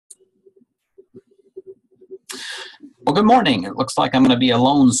Well, good morning. It looks like I'm going to be a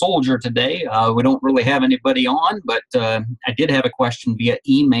lone soldier today. We don't really have anybody on, but I did have a question via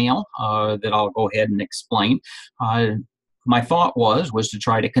email that I'll go ahead and explain. Uh, my thought was to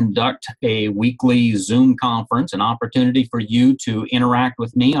try to conduct a weekly Zoom conference, an opportunity for you to interact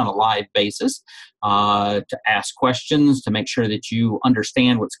with me on a live basis, to ask questions, to make sure that you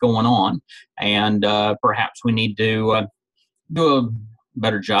understand what's going on, and perhaps we need to do a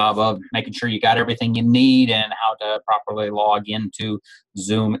better job of making sure you got everything you need and how to properly log into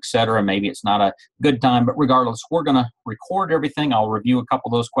Zoom, etc. Maybe it's not a good time, but regardless, we're going to record everything. I'll review a couple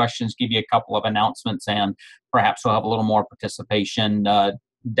of those questions, give you a couple of announcements, and perhaps we'll have a little more participation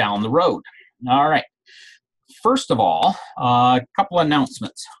down the road. All right. First of all, a couple of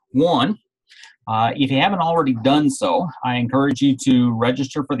announcements. One, if you haven't already done so, I encourage you to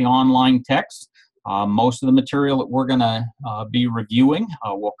register for the online text. Most of the material that we're going to be reviewing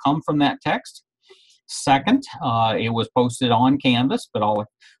will come from that text. Second, it was posted on Canvas, but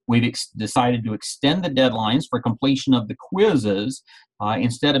we've decided to extend the deadlines for completion of the quizzes.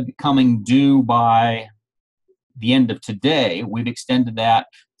 Instead of becoming due by the end of today, we've extended that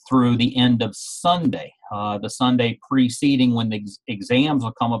through the end of Sunday, the Sunday preceding when the exams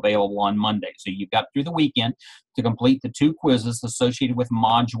will come available on Monday. So you've got through the weekend to complete the 2 quizzes associated with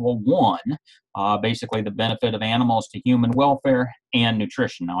Module 1, basically the benefit of animals to human welfare and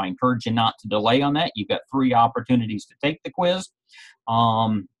nutrition. Now, I encourage you not to delay on that. You've got 3 opportunities to take the quiz.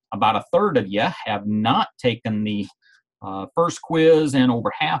 About a third of you have not taken the first quiz, and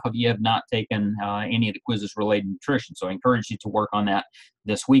over half of you have not taken any of the quizzes related to nutrition. So I encourage you to work on that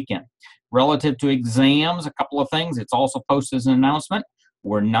this weekend. Relative to exams, a couple of things. It's also posted as an announcement.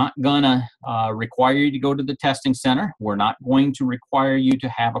 We're not going to require you to go to the testing center. We're not going to require you to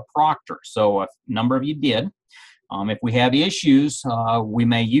have a proctor. So a number of you did. If we have issues, we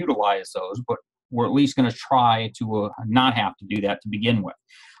may utilize those, but we're at least going to try to not have to do that to begin with.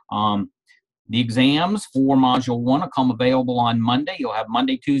 The exams for Module 1 will come available on Monday. You'll have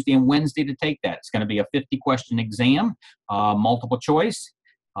Monday, Tuesday, and Wednesday to take that. It's going to be a 50-question exam, multiple choice,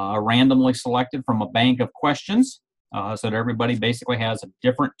 randomly selected from a bank of questions, so that everybody basically has a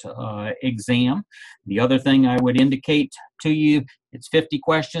different exam. The other thing I would indicate to you, it's 50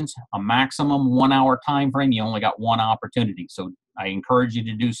 questions, a maximum 1-hour time frame. You only got 1 opportunity. So I encourage you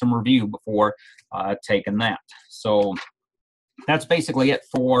to do some review before taking that. So that's basically it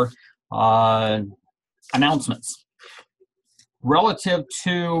for announcements. Relative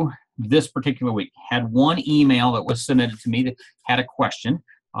to this particular week, had one email that was submitted to me that had a question.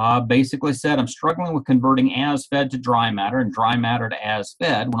 Basically said, I'm struggling with converting as fed to dry matter and dry matter to as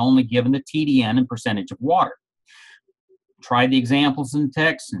fed when only given the TDN and percentage of water. Tried the examples in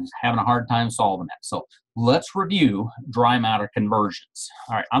text and having a hard time solving that. So let's review dry matter conversions.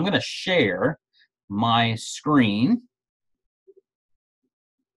 All right, I'm going to share my screen.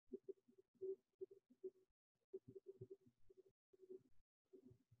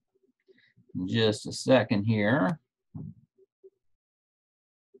 Just a second here.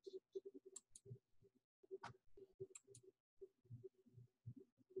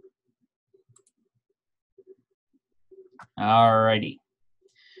 All righty.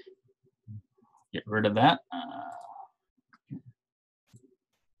 Get rid of that.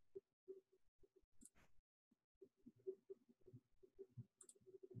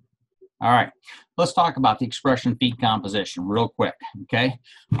 All right, let's talk about the expression feed composition real quick, okay?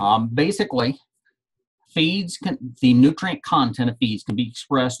 Basically, the nutrient content of feeds can be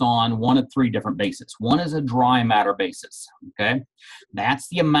expressed on one of 3 different bases. One is a dry matter basis, okay? That's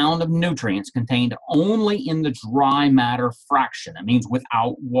the amount of nutrients contained only in the dry matter fraction. That means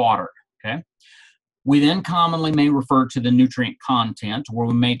without water, okay? We then commonly may refer to the nutrient content, where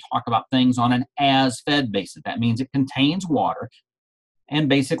we may talk about things on an as-fed basis. That means it contains water and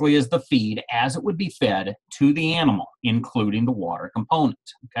basically is the feed as it would be fed to the animal, including the water component,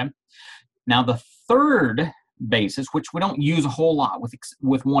 okay? Now, the third basis, which we don't use a whole lot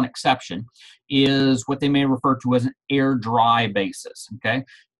with one exception, is what they may refer to as an air-dry basis, okay?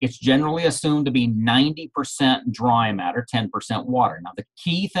 It's generally assumed to be 90% dry matter, 10% water. Now, the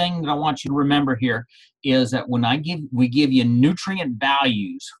key thing that I want you to remember here is that when we give you nutrient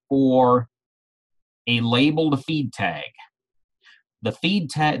values for a labeled feed tag,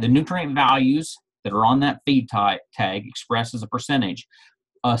 the nutrient values that are on that feed tag expressed as a percentage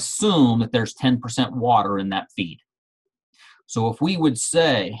assume that there's 10% water in that feed. So if we would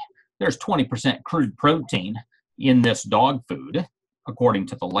say there's 20% crude protein in this dog food, according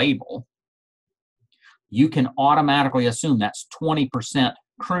to the label, you can automatically assume that's 20%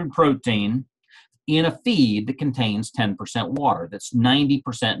 crude protein in a feed that contains 10% water. That's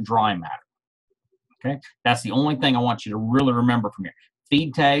 90% dry matter. Okay, that's the only thing I want you to really remember from here.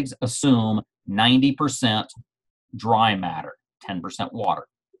 Feed tags assume 90% dry matter, 10% water.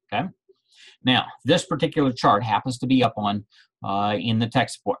 Okay. Now, this particular chart happens to be up on in the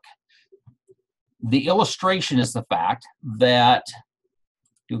textbook. The illustration is the fact that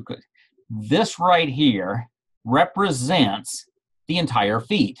this right here represents the entire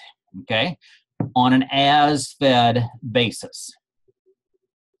feed, okay, on an as-fed basis.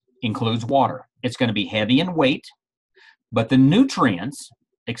 Includes water. It's going to be heavy in weight, but the nutrients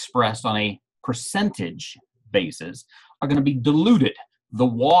expressed on a percentage basis are going to be diluted. The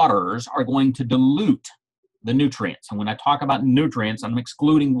waters are going to dilute the nutrients. And when I talk about nutrients, I'm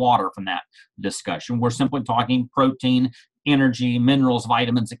excluding water from that discussion. We're simply talking protein, energy, minerals,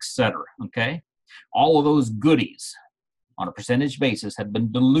 vitamins, etc. Okay? All of those goodies on a percentage basis have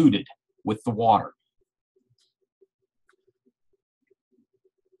been diluted with the water.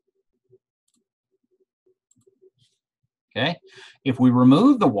 Okay? If we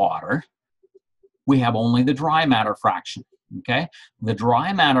remove the water, we have only the dry matter fraction. Okay? The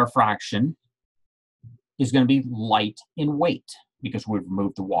dry matter fraction is going to be light in weight because we've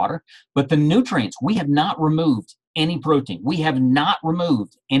removed the water. But the nutrients, we have not removed any protein. We have not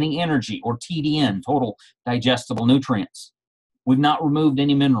removed any energy or TDN, total digestible nutrients. We've not removed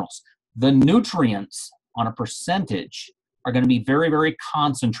any minerals. The nutrients on a percentage are going to be very, very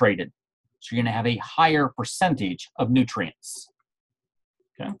concentrated. So you're going to have a higher percentage of nutrients.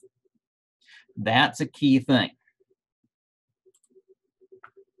 Okay? That's a key thing.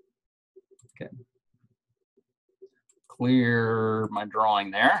 Okay. Clear my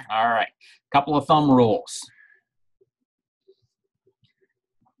drawing there. All right. Couple of thumb rules.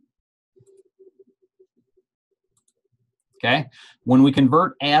 Okay. When we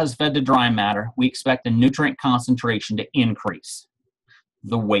convert as fed to dry matter, we expect the nutrient concentration to increase,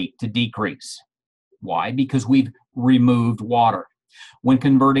 the weight to decrease. Why? Because we've removed water. When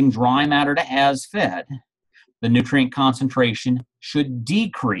converting dry matter to as fed, the nutrient concentration should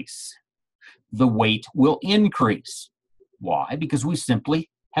decrease. The weight will increase. Why? Because we simply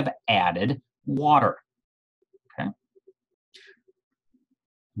have added water. Okay?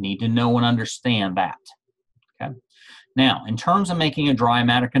 Need to know and understand that. Okay? Now, in terms of making a dry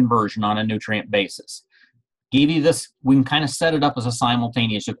matter conversion on a nutrient basis, give you this, we can kind of set it up as a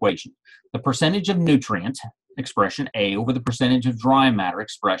simultaneous equation. The percentage of nutrient, expression A, over the percentage of dry matter,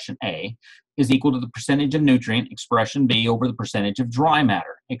 expression A, is equal to the percentage of nutrient, expression B, over the percentage of dry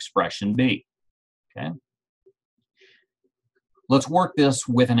matter, expression B. Okay? Let's work this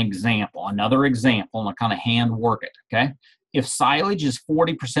with an example, another example, and I'll kind of hand work it, okay? If silage is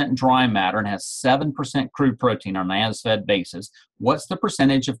 40% dry matter and has 7% crude protein on an as-fed basis, what's the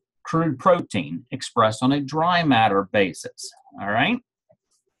percentage of crude protein expressed on a dry matter basis? All right?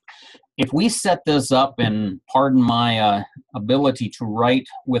 If we set this up, and pardon my ability to write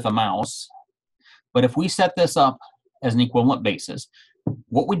with a mouse, but if we set this up as an equivalent basis,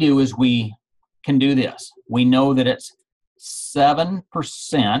 what we do is we can do this. We know that it's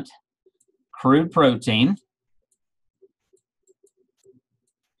 7% crude protein,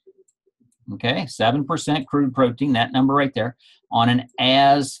 okay, 7% crude protein, that number right there, on an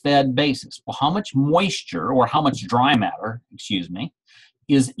as-fed basis. Well, how much moisture, or how much dry matter, excuse me,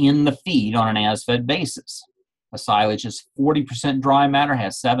 is in the feed on an as-fed basis? A silage is 40% dry matter,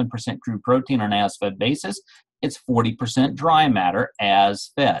 has 7% crude protein on an as-fed basis. It's 40% dry matter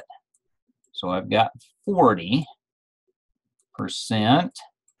as fed. So I've got 40%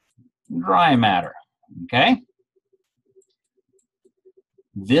 dry matter, okay?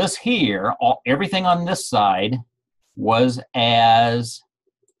 This here, everything on this side was as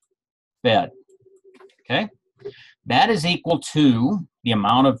fed, okay? That is equal to the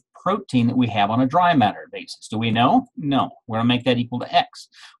amount of protein that we have on a dry matter basis. Do we know? No. We're going to make that equal to X.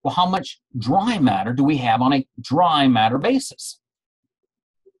 Well, how much dry matter do we have on a dry matter basis?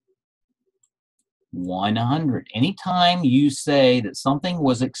 100. Anytime you say that something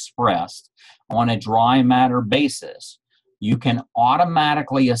was expressed on a dry matter basis, you can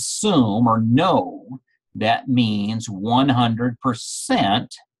automatically assume or know that means 100%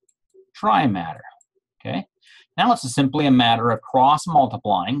 dry matter. Okay? Now it's simply a matter of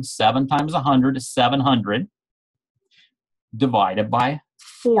cross-multiplying. 7 times 100 is 700 divided by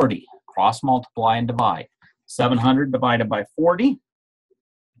 40. Cross-multiply and divide. 700 divided by 40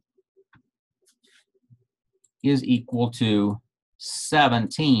 is equal to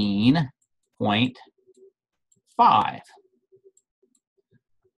 17.5.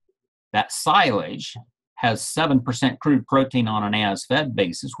 That silage has 7% crude protein on an as-fed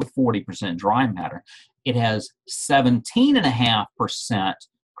basis with 40% dry matter. It has 17.5%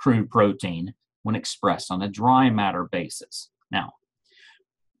 crude protein when expressed on a dry matter basis. Now,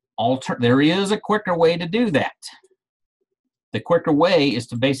 there is a quicker way to do that. The quicker way is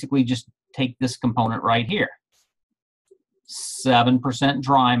to basically just take this component right here. 7%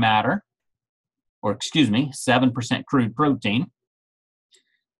 dry matter, or excuse me, 7% crude protein,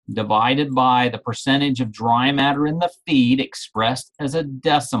 divided by the percentage of dry matter in the feed expressed as a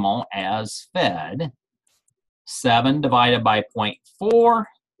decimal as fed. 7 divided by 0.4,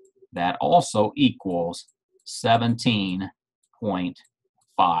 that also equals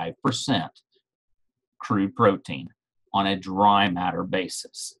 17.5% crude protein on a dry matter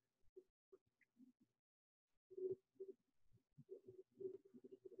basis.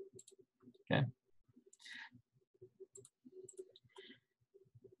 Okay.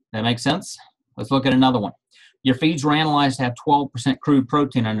 That makes sense? Let's look at another one. Your feeds were analyzed to have 12% crude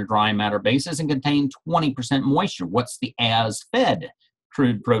protein on a dry matter basis and contain 20% moisture. What's the as-fed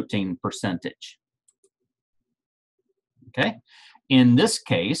crude protein percentage? Okay. In this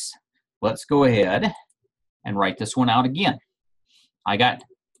case, let's go ahead and write this one out again. Write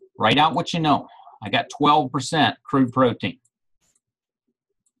out what you know. I got 12% crude protein.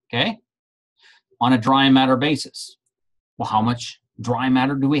 Okay. On a dry matter basis. Well, how much dry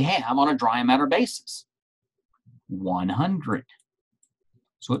matter do we have on a dry matter basis? 100.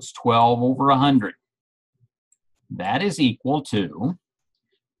 So it's 12 over 100. That is equal to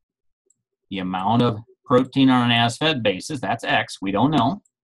the amount of protein on an as-fed basis, that's X, we don't know,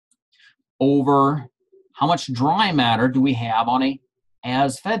 over how much dry matter do we have on a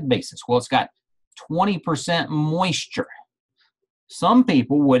as-fed basis? Well, it's got 20% moisture. Some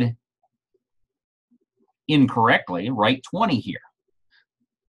people would incorrectly write 20 here.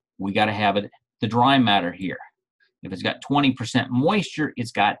 We got to have the dry matter here. If it's got 20% moisture,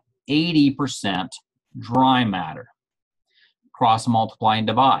 it's got 80% dry matter. Cross multiply and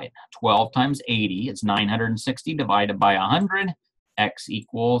divide. 12 times 80 is 960 divided by 100. X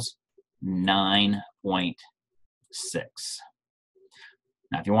equals 9.6.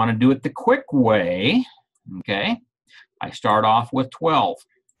 Now, if you want to do it the quick way, okay, I start off with 12.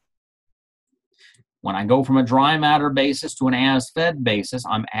 When I go from a dry matter basis to an as-fed basis,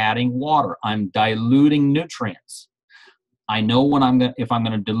 I'm adding water. I'm diluting nutrients. I know if I'm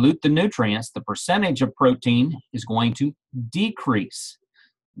going to dilute the nutrients, the percentage of protein is going to decrease.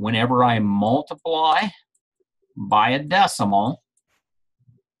 Whenever I multiply by a decimal,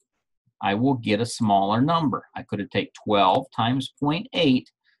 I will get a smaller number. I could have taken 12 times 0.8,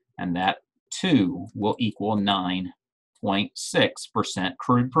 and that 2 will equal 9.6%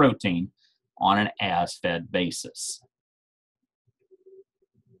 crude protein on an as-fed basis.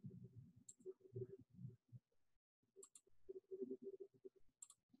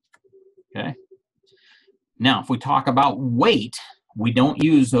 Okay. Now, if we talk about weight, we don't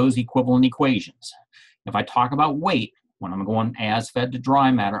use those equivalent equations. If I talk about weight, when I'm going as-fed to dry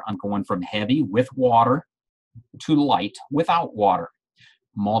matter, I'm going from heavy with water to light without water.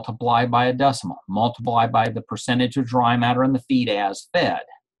 Multiply by a decimal. Multiply by the percentage of dry matter in the feed as fed.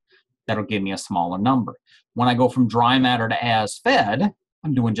 That'll give me a smaller number. When I go from dry matter to as fed,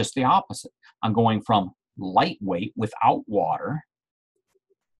 I'm doing just the opposite. I'm going from lightweight without water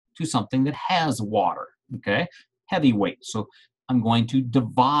to something that has water, okay? Heavyweight. So I'm going to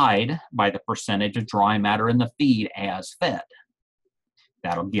divide by the percentage of dry matter in the feed as fed.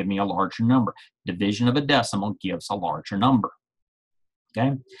 That'll give me a larger number. Division of a decimal gives a larger number,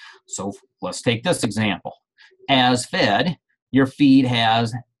 okay? So let's take this example. As fed, your feed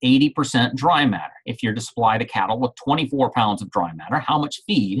has 80% dry matter. If you're to supply the cattle with 24 pounds of dry matter, how much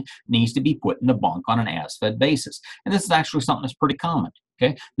feed needs to be put in the bunk on an as-fed basis? And this is actually something that's pretty common.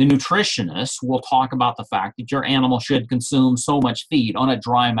 Okay? The nutritionists will talk about the fact that your animal should consume so much feed on a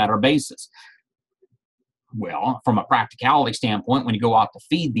dry matter basis. Well, from a practicality standpoint, when you go out to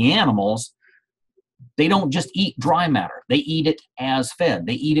feed the animals, they don't just eat dry matter. They eat it as fed.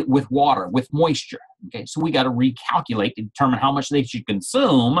 They eat it with water, with moisture. Okay, so we got to recalculate to determine how much they should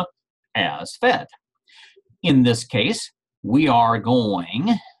consume as fed. In this case, we are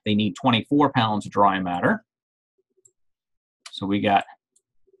going, they need 24 pounds of dry matter. So we got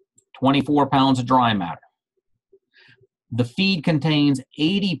 24 pounds of dry matter. The feed contains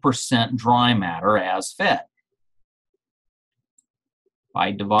 80% dry matter as fed. If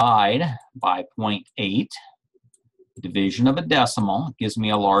I divide by 0.8, division of a decimal gives me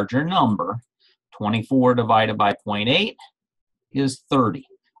a larger number. 24 divided by 0.8 is 30.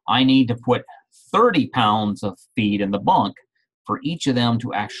 I need to put 30 pounds of feed in the bunk for each of them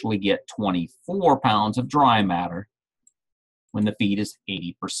to actually get 24 pounds of dry matter when the feed is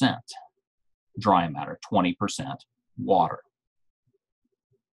 80% dry matter, 20% water.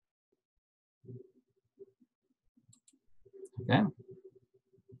 Okay.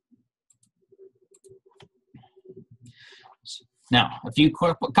 Now, a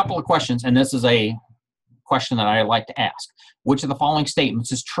couple of questions, and this is a question that I like to ask. Which of the following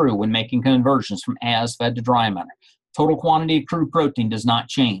statements is true when making conversions from as-fed to dry matter? Total quantity of crude protein does not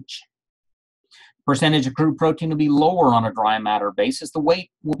change. Percentage of crude protein will be lower on a dry matter basis. The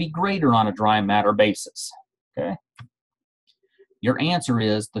weight will be greater on a dry matter basis. Okay. Your answer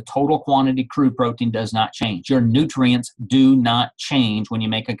is the total quantity of crude protein does not change. Your nutrients do not change when you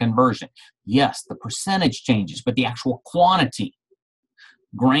make a conversion. Yes, the percentage changes, but the actual quantity,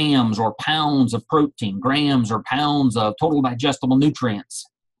 grams or pounds of protein, grams or pounds of total digestible nutrients,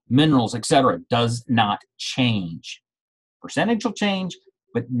 minerals, etc., does not change. Percentage will change,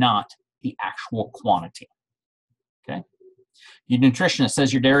 but not the actual quantity. Okay. Your nutritionist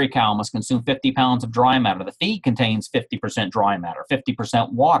says your dairy cow must consume 50 pounds of dry matter. The feed contains 50% dry matter,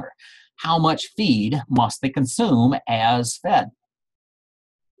 50% water. How much feed must they consume as fed?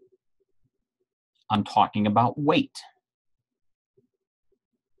 I'm talking about weight.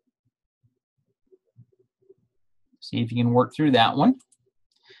 See if you can work through that one.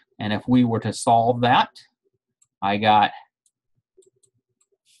 And if we were to solve that, I got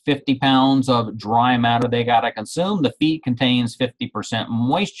 50 pounds of dry matter they got to consume. The feed contains 50%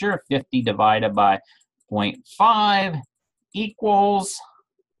 moisture. 50 divided by 0.5 equals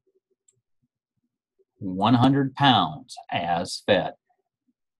 100 pounds as fed.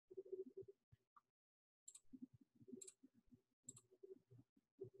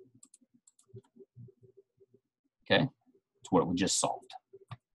 Okay, that's what we just solved.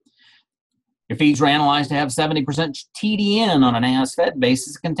 Your feeds are analyzed to have 70% TDN on an as-fed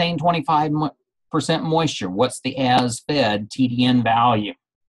basis, contain 25% moisture. What's the as-fed TDN value?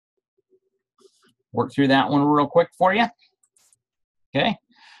 Work through that one real quick for you. Okay,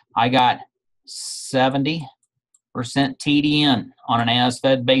 I got 70% TDN on an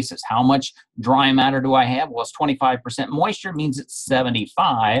as-fed basis. How much dry matter do I have? Well, it's 25% moisture, means it's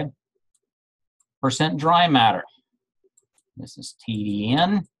 75% dry matter. This is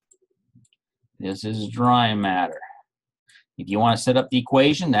TDN. This is dry matter. If you want to set up the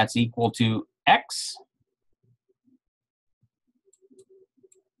equation, that's equal to X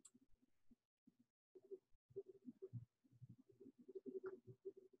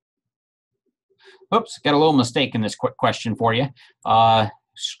oops, got a little mistake in this quick question for you.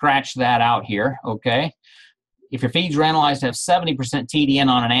 Scratch that out here, okay? If your feeds are analyzed to have 70% TDN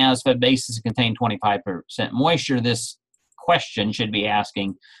on an as-fed basis and contain 25% moisture, this question should be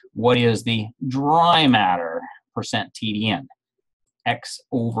asking, what is the dry matter percent TDN? X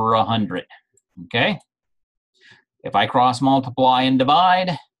over 100, okay? If I cross multiply and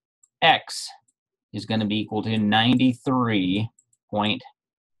divide, X is going to be equal to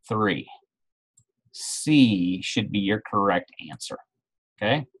 93.3. C should be your correct answer,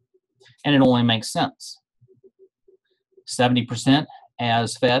 okay? And it only makes sense. 70%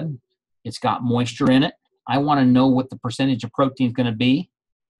 as fed, it's got moisture in it. I want to know what the percentage of protein is going to be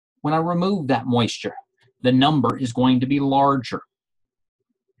when I remove that moisture. The number is going to be larger.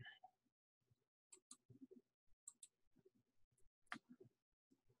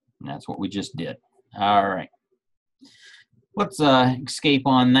 And that's what we just did. All right. Let's escape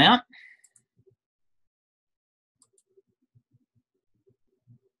on that.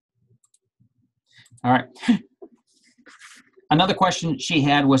 All right. Another question she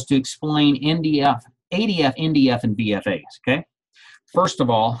had was to explain NDF, ADF, NDF, and BFAs, okay? First of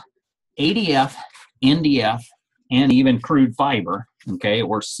all, ADF, NDF, and even crude fiber, okay,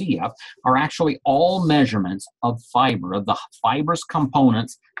 or CF, are actually all measurements of fiber, of the fibrous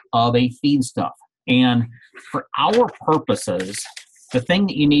components of a feedstuff. And for our purposes, the thing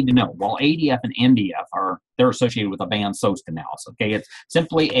that you need to know, while ADF and NDF they're associated with a band-Soest analysis, okay? It's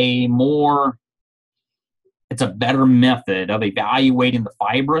simply it's a better method of evaluating the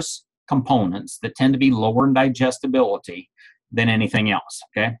fibrous components that tend to be lower in digestibility than anything else,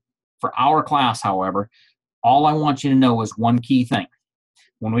 okay? For our class, however, all I want you to know is one key thing.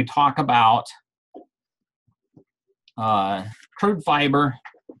 When we talk about crude fiber,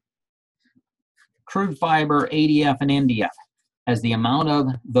 ADF, and NDF, as the amount of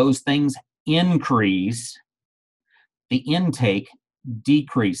those things increase, the intake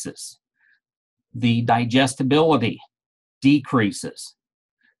decreases. The digestibility decreases.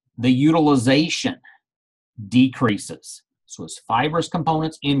 The utilization decreases. So as fibrous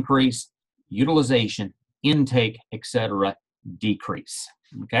components increase, utilization, intake, etc., decrease.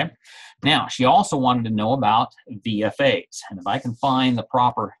 Okay. Now, she also wanted to know about VFAs. And if I can find the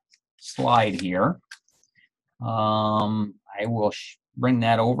proper slide here, I will bring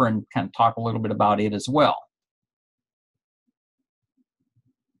that over and kind of talk a little bit about it as well.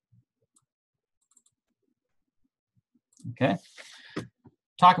 Okay,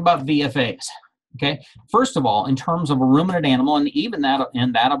 talk about VFAs. Okay, first of all, in terms of a ruminant animal, and even that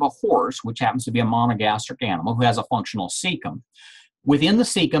of a horse, which happens to be a monogastric animal who has a functional cecum, within the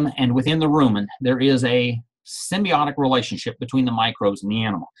cecum and within the rumen, there is a symbiotic relationship between the microbes and the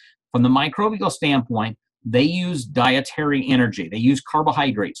animal. From the microbial standpoint, they use dietary energy. They use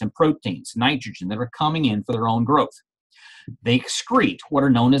carbohydrates and proteins, nitrogen that are coming in for their own growth. They excrete what are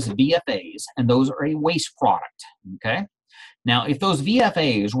known as VFAs, and those are a waste product. Okay. Now, if those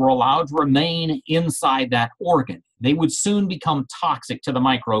VFAs were allowed to remain inside that organ, they would soon become toxic to the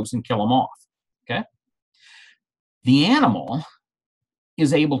microbes and kill them off. Okay. The animal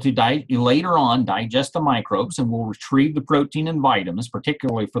is able to later on digest the microbes and will retrieve the protein and vitamins,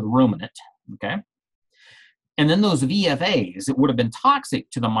 particularly for the ruminant. Okay. And then those VFAs that would have been toxic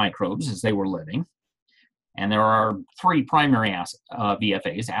to the microbes as they were living, and there are three primary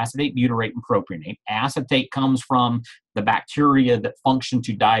VFAs, acetate, butyrate, and propionate. Acetate comes from the bacteria that function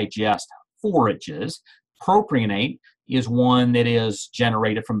to digest forages. Propionate is one that is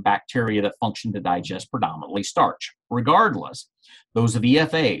generated from bacteria that function to digest predominantly starch. Regardless, those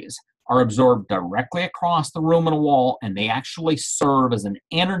VFAs are absorbed directly across the ruminal wall, and they actually serve as an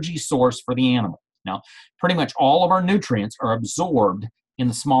energy source for the animal. Now, pretty much all of our nutrients are absorbed in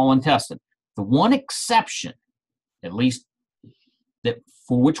the small intestine. The one exception, at least that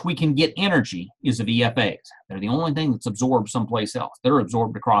for which we can get energy, is the VFAs. They're the only thing that's absorbed someplace else. They're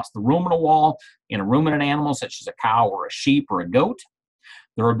absorbed across the ruminal wall in a ruminant animal such as a cow or a sheep or a goat.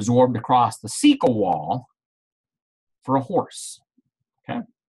 They're absorbed across the cecal wall for a horse. Okay?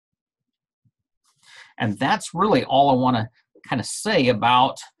 And that's really all I want to kind of say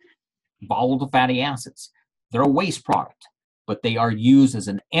about volatile fatty acids. They're a waste product, but they are used as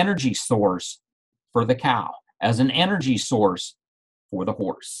an energy source for the cow, as an energy source for the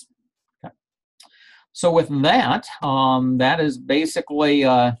horse. Okay. So with that, that is basically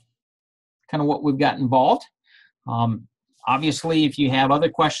kind of what we've got involved. Obviously, if you have other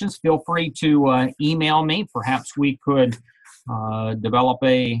questions, feel free to email me. Perhaps we could develop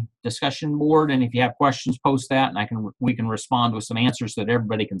a discussion board, and if you have questions, post that, and we can respond with some answers so that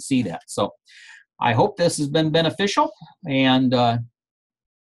everybody can see that. So I hope this has been beneficial, and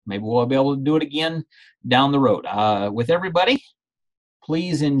maybe we'll be able to do it again down the road. With everybody,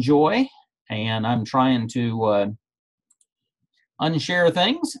 please enjoy, and I'm trying to unshare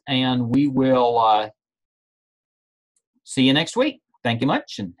things, and we will see you next week. Thank you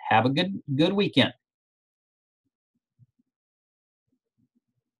much, and have a good weekend.